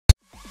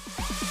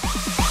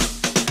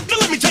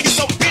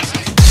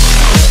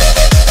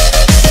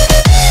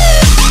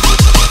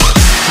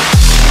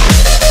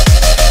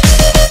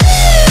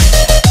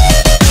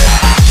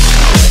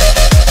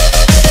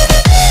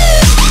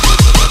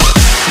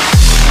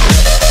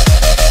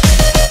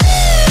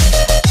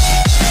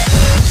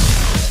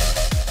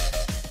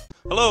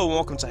Hello and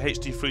welcome to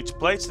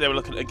HD32PLAY. Today we're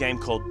looking at a game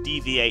called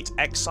DV8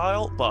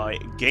 Exile by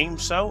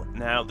GameSo.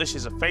 Now this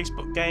is a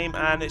Facebook game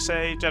and it's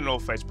a general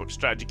Facebook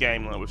strategy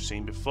game like we've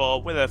seen before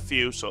with a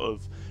few sort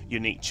of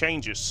unique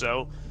changes.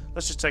 So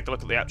let's just take a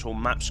look at the actual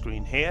map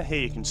screen here.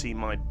 Here you can see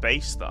my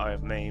base that I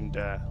have named,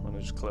 let me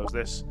just close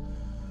this,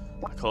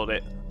 I called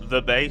it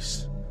The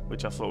Base,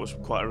 which I thought was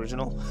quite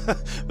original.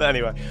 But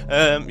anyway,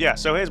 yeah,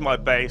 so here's my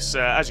base.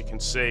 As you can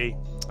see,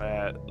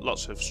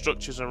 lots of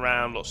structures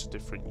around, lots of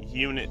different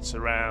units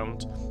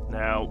around.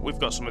 Now, we've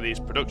got some of these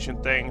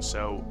production things,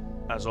 so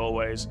as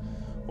always,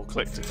 we'll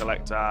click to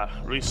collect our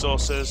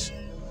resources.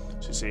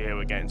 So you see here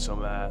we're getting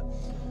some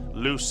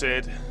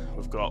lucid,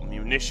 we've got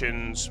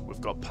munitions,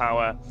 we've got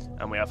power,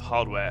 and we have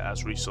hardware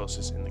as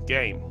resources in the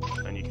game.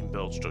 And you can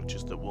build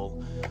structures that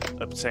will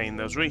obtain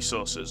those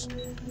resources.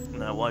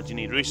 Now, why do you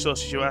need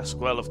resources, you ask?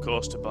 Well, of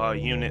course, to buy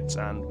units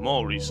and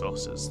more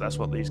resources. That's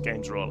what these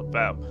games are all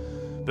about.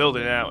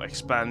 Building out,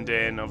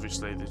 expanding.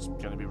 Obviously there's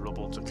going to be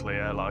rubble to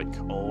clear, like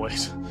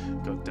always.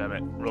 God damn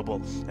it, rubble.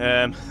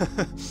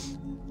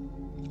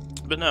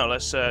 But no,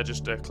 let's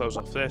just close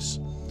off this.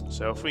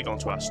 So if we go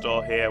onto our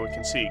store here, we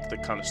can see the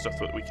kind of stuff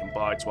that we can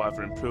buy to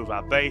either improve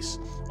our base,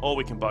 or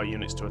we can buy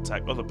units to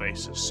attack other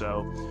bases.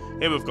 So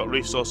here we've got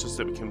resources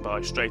that we can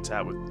buy straight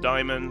out with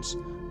diamonds.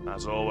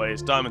 As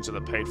always, diamonds are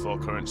the paid for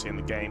currency in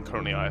the game.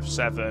 Currently I have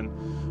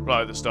 7.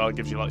 Right at the start it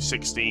gives you like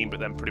 16, but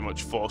then pretty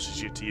much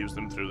forces you to use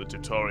them through the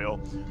tutorial.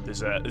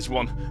 There's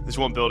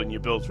one building you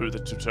build through the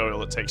tutorial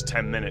that takes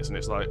 10 minutes, and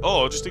it's like,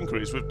 oh, just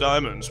increase with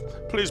diamonds.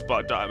 Please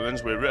buy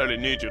diamonds. We really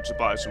need you to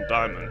buy some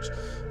diamonds.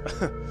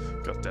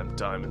 Goddamn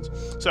diamonds.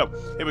 So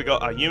here we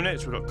got our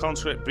units. We've got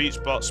conscript,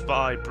 beach bot,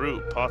 spy,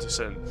 brute,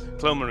 partisan,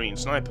 clone marine,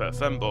 sniper,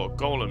 fembo,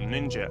 golem,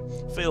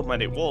 ninja, field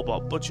medic,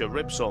 warbot, butcher,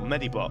 ripsaw,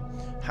 medibot,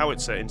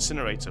 howitzer,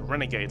 incinerator,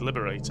 renegade,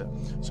 liberator.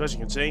 So as you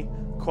can see,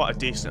 quite a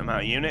decent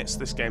amount of units.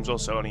 This game's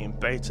also only in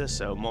beta,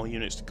 so more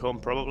units to come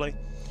probably.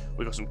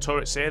 We've got some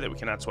turrets here that we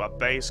can add to our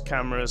base,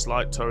 cameras,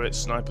 light turrets,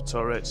 sniper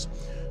turrets,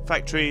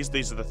 factories.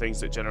 These are the things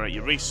that generate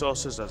your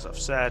resources, as I've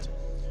said.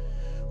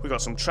 We've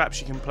got some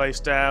traps you can place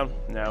down.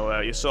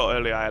 Now, you saw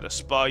earlier I had a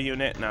spy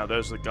unit. Now,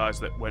 those are the guys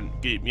that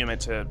you're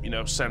meant to,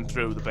 send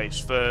through the base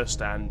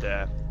first and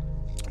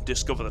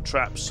discover the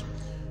traps.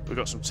 We've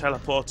got some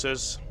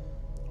teleporters.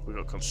 We've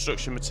got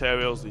construction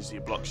materials. These are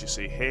your blocks you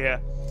see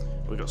here.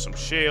 We've got some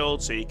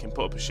shields, so you can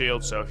put up a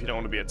shield. So if you don't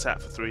want to be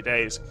attacked for 3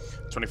 days,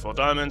 24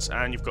 diamonds,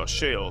 and you've got a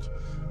shield.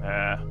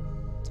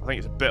 I think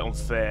it's a bit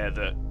unfair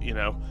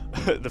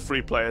that, the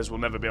free players will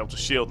never be able to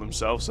shield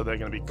themselves, so they're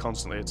going to be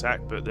constantly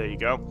attacked, but there you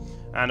go.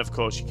 And of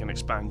course you can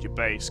expand your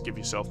base, give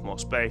yourself more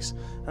space.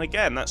 And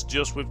again, that's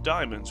just with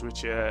diamonds,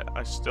 which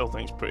I still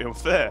think is pretty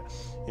unfair.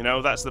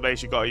 That's the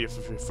base you got if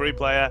you're a free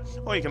player,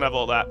 or you can have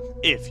all that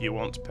if you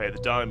want to pay the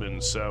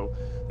diamonds. So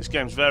this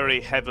game's very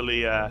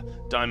heavily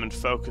diamond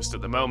focused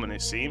at the moment,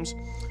 it seems.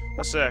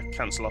 Let's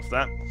cancel off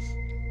that.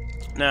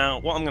 Now,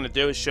 what I'm going to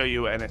do is show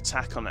you an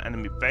attack on the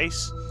enemy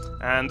base,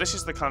 and this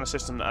is the kind of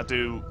system that I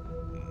do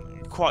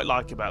quite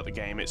like about the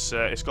game. It's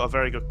got a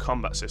very good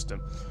combat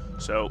system.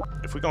 So,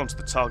 if we go onto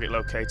the target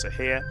locator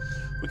here,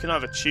 we can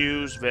either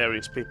choose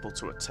various people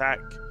to attack,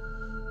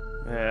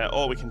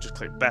 or we can just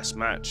click best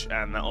match,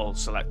 and that'll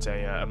select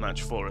a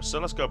match for us. So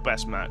let's go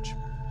best match.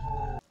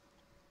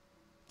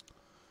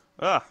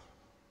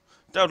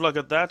 Don't look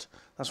at that.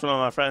 That's one of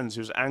my friends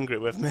who's angry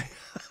with me.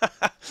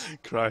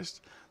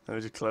 Christ. Let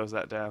me just close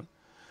that down.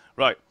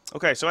 Right,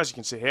 okay, so as you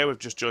can see here, we've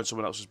just joined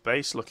someone else's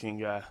base,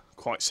 looking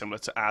quite similar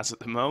to ours at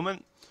the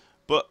moment.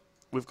 But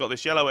we've got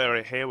this yellow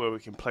area here where we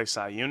can place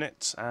our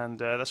units, and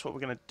that's what we're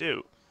going to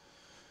do.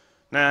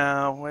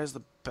 Now, where's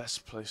the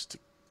best place to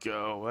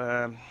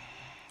go?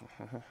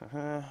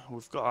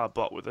 We've got our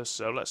bot with us,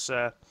 so let's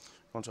go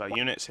onto our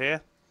units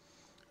here.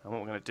 And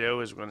what we're going to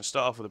do is we're going to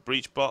start off with a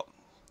breach bot.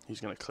 He's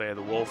going to clear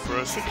the wall for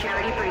us.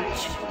 Security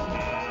breach.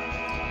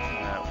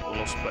 We'll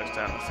also place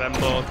down the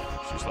femboard,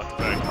 which is like a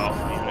very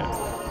powerful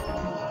unit.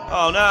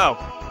 Oh no!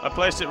 I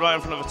placed it right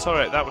in front of a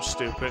turret. That was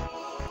stupid.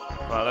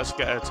 Right, let's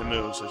get her to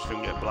move so she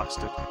doesn't get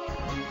blasted.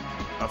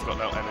 I've got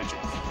no energy.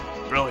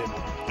 Brilliant.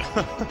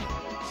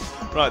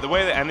 Right, the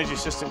way the energy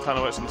system kind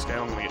of works in this game,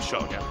 I'm going to get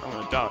shot again. I'm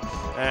going to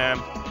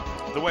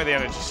die. The way the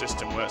energy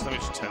system works, let me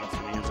just turn off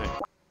the music.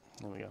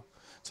 There we go.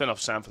 Turn off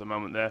sound for the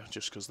moment there,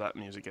 just because that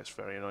music gets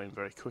very annoying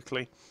very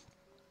quickly.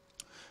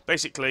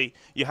 Basically,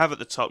 you have at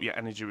the top your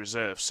energy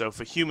reserve. So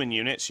for human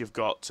units, you've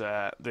got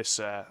this,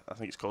 I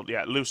think it's called,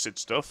 lucid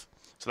stuff.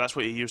 So that's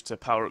what you use to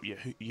power up your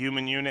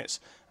human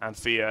units. And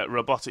for your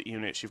robotic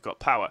units, you've got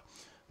power.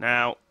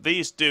 Now,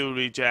 these do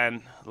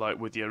regen, like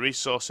with your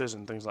resources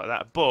and things like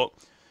that. But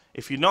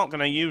if you're not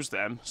going to use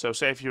them, so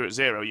say if you're at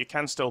 0, you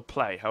can still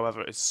play. However,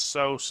 it's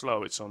so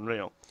slow, it's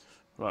unreal.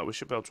 Right, we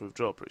should be able to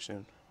withdraw pretty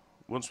soon.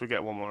 Once we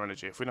get one more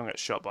energy, if we don't get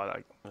shot by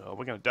that,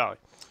 we're going to die.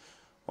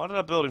 Why did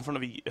I build in front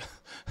of a...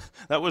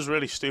 That was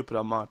really stupid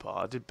on my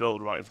part. I did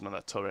build right in front of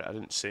that turret. I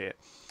didn't see it.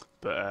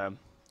 But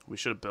we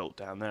should have built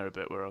down there a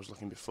bit where I was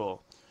looking before.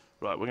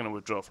 Right, we're going to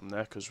withdraw from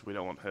there because we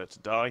don't want her to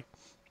die.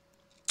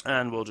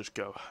 And we'll just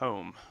go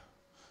home.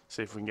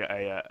 See if we can get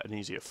an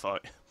easier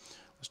fight.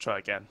 Let's try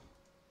again.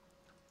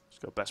 Let's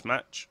go best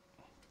match.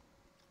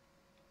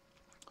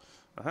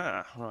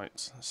 Aha,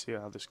 right. Let's see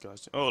how this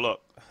guy's doing. Oh,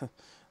 look.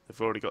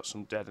 They've already got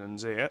some dead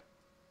ends here.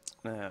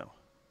 Now,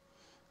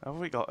 have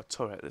we got a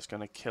turret that's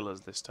going to kill us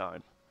this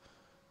time?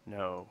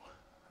 No.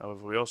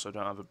 However, we also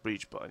don't have a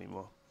breach bot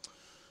anymore,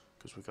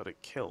 because we got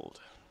it killed.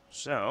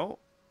 So,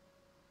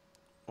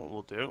 what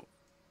we'll do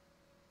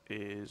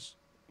is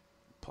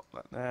pop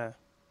that there.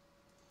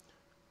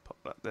 Pop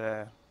that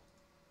there.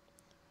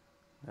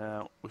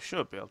 Now, we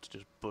should be able to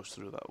just bust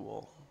through that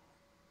wall.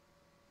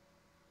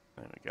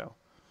 There we go.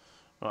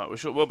 Right,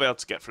 we'll be able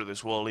to get through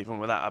this wall even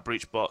without our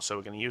breach bot, so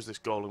we're going to use this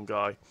golem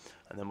guy,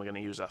 and then we're going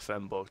to use our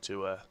Fembog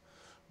to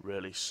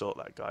really sort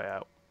that guy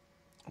out.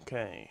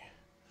 Okay.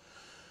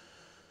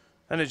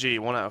 Energy,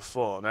 1 out of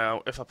 4.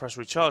 Now, if I press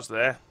recharge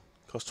there,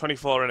 costs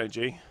 24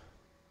 energy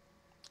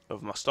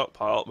of my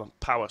stockpile, my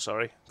power,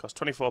 sorry. Costs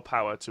 24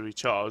 power to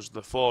recharge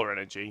the 4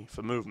 energy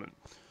for movement,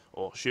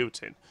 or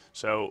shooting.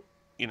 So,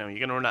 you know, you're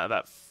going to run out of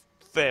that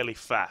fairly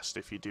fast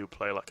if you do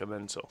play like a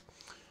mental.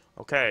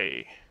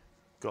 Okay.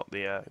 Got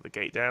the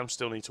gate down.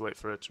 Still need to wait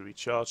for it to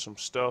recharge some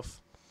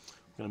stuff.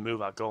 We're going to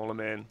move our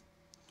golem in.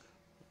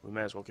 We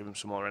may as well give him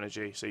some more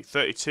energy. See,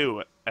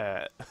 32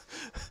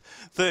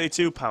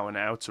 power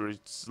now to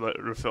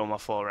refill my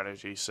 4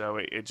 energy. So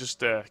it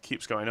just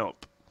keeps going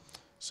up.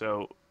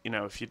 So, you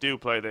know, if you do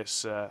play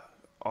this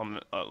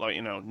on like,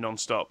 you know,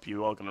 non-stop,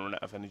 you are going to run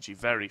out of energy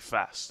very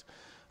fast.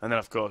 And then,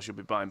 of course, you'll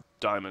be buying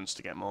diamonds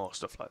to get more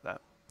stuff like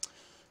that.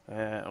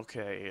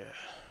 Okay,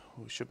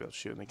 we should be able to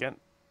shoot him again.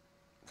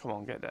 Come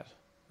on, get dead.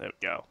 There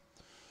we go.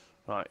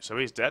 Right, so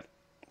he's dead.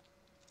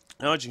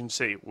 Now, as you can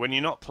see, when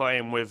you're not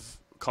playing with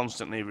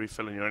constantly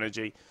refilling your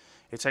energy,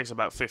 it takes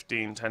about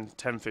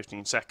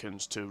 10-15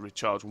 seconds to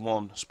recharge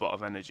 1 spot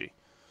of energy.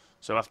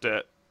 So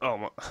after,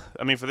 I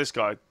mean, for this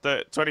guy,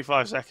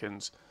 25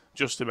 seconds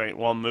just to make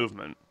 1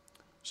 movement.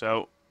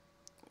 So,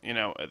 you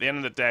know, at the end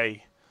of the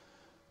day,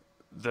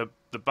 the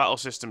battle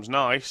system's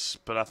nice,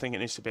 but I think it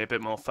needs to be a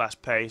bit more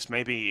fast-paced.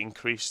 Maybe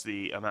increase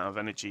the amount of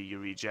energy you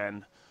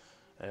regen.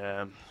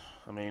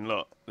 I mean,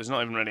 look, there's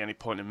not even really any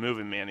point in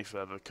moving me any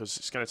further, because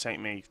it's going to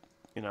take me,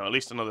 you know, at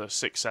least another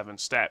 6-7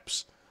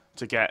 steps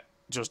to get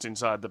just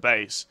inside the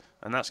base,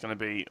 and that's going to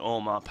be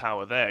all my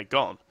power there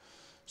gone.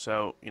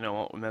 So, you know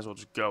what, we may as well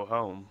just go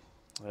home.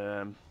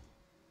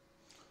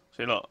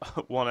 See,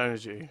 look, 1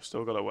 energy,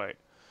 still got to wait.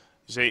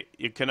 You see,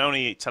 you can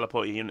only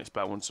teleport your units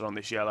back once they're on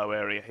this yellow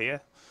area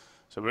here,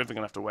 so we're even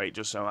going to have to wait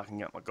just so I can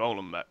get my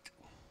golem back.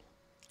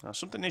 Now,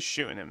 something is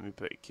shooting at me,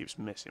 but it keeps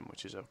missing,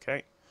 which is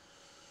okay.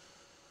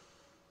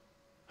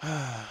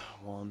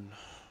 1.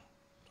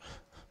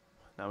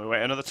 Now we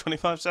wait another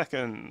 25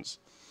 seconds.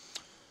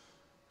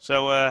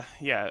 So,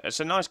 yeah, it's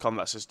a nice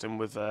combat system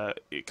with,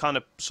 it kind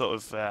of sort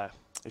of,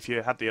 if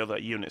you had the other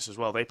units as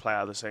well, they play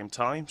at the same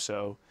time,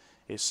 so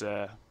it's,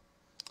 I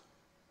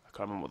can't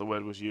remember what the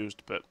word was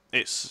used, but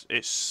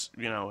it's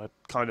you know, a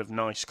kind of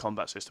nice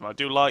combat system. I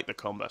do like the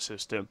combat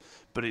system,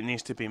 but it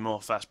needs to be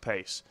more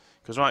fast-paced,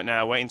 because right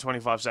now, waiting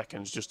 25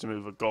 seconds just to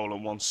move a goal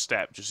in 1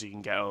 step just so you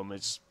can get home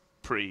is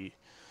pretty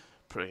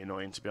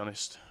annoying, to be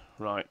honest.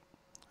 Right.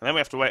 And then we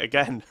have to wait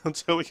again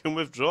until we can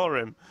withdraw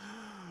him.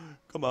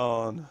 Come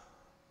on.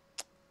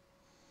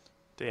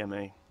 Dear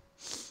me.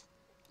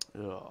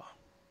 Ugh.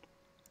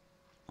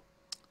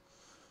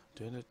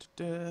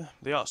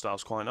 The art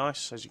style's quite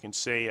nice. As you can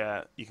see,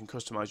 you can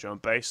customise your own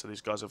base. So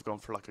these guys have gone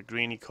for like a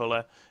greeny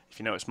colour. If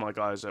you notice, my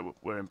guys are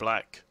wearing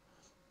black.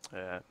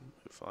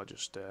 If I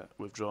just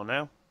withdraw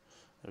now.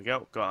 There we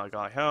go. Got our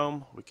guy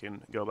home. We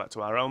can go back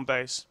to our own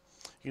base.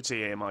 You can see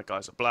here my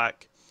guys are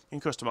black. You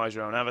can customise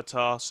your own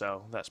avatar,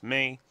 so that's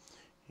me.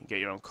 You can get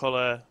your own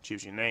colour,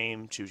 choose your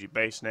name, choose your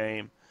base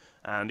name,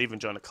 and even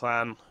join a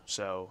clan.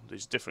 So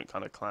there's different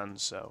kind of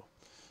clans. So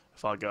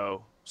if I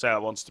go, say I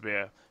want to be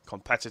a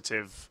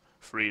competitive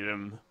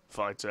freedom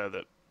fighter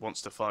that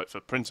wants to fight for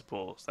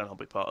principles, then I'll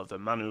be part of the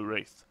Manu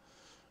Wraith.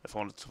 If I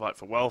wanted to fight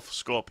for wealth,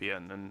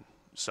 Scorpion, and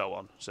so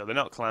on. So they're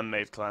not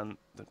clan-made clans.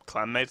 They're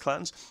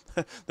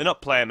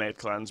not player-made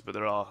clans, but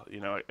there are, you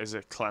know, there's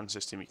a clan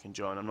system you can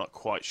join. I'm not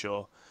quite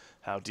sure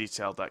how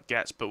detailed that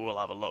gets, but we'll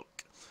have a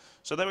look.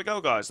 So there we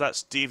go, guys.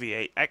 That's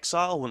DV8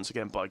 Exile, once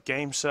again by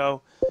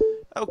GameSo.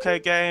 Okay,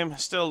 game.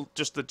 Still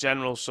just the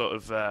general sort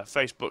of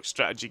Facebook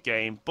strategy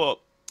game, but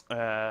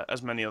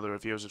as many other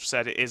reviewers have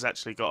said, it is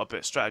actually got a bit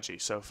of strategy.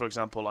 So, for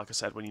example, like I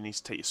said, when you need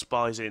to take your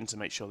spies in to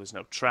make sure there's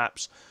no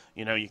traps,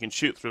 you know, you can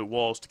shoot through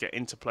walls to get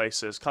into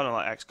places, kind of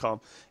like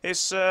XCOM.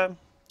 It's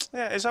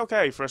yeah, it's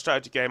okay for a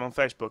strategy game on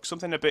Facebook.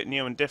 Something a bit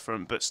new and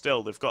different, but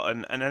still, they've got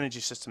an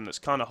energy system that's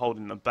kind of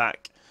holding them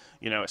back.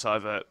 You know, it's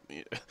either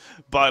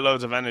buy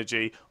loads of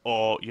energy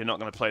or you're not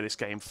going to play this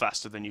game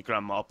faster than your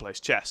grandma plays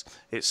chess.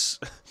 It's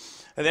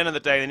at the end of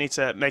the day, they need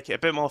to make it a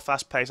bit more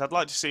fast-paced. I'd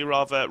like to see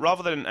rather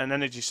than an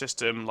energy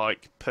system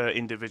like per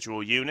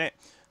individual unit,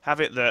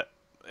 have it that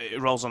it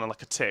rolls on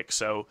like a tick.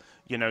 So,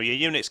 you know, your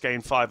units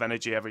gain 5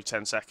 energy every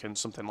 10 seconds,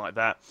 something like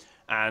that.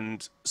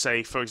 And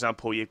say, for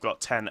example, you've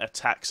got 10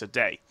 attacks a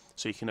day.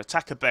 so you can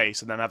attack a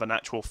base and then have an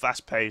actual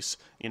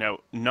fast-paced, you know,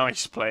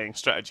 nice playing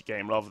strategy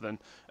game rather than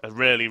a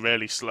really,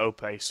 really slow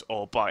pace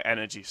or by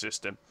energy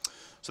system.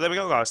 So there we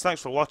go, guys.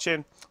 Thanks for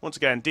watching. Once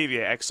again,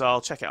 DV8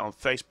 Exile. Check it out on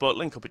Facebook.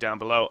 Link will be down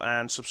below.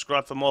 And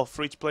subscribe for more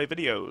free-to-play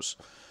videos.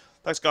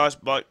 Thanks, guys.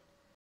 Bye.